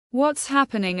What's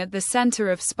happening at the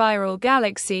center of spiral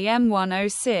galaxy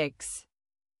M106?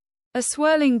 A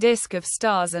swirling disk of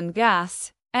stars and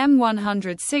gas,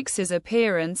 M106's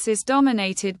appearance is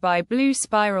dominated by blue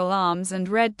spiral arms and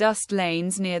red dust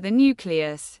lanes near the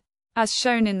nucleus, as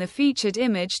shown in the featured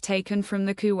image taken from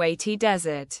the Kuwaiti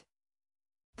desert.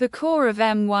 The core of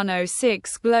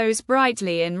M106 glows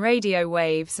brightly in radio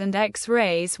waves and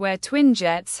X-rays where twin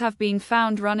jets have been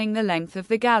found running the length of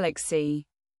the galaxy.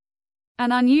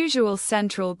 An unusual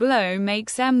central glow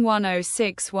makes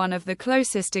M106 one of the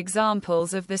closest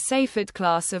examples of the Seyfert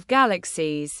class of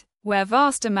galaxies, where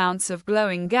vast amounts of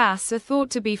glowing gas are thought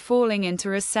to be falling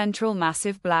into a central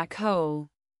massive black hole.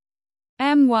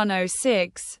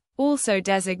 M106, also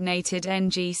designated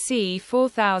NGC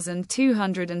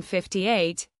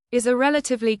 4258, is a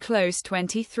relatively close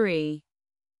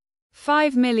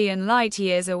 23.5 million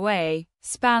light-years away,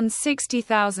 spans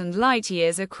 60,000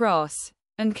 light-years across,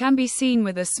 and can be seen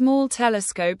with a small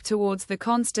telescope towards the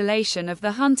constellation of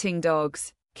the hunting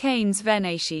dogs, Canis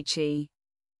Venatici.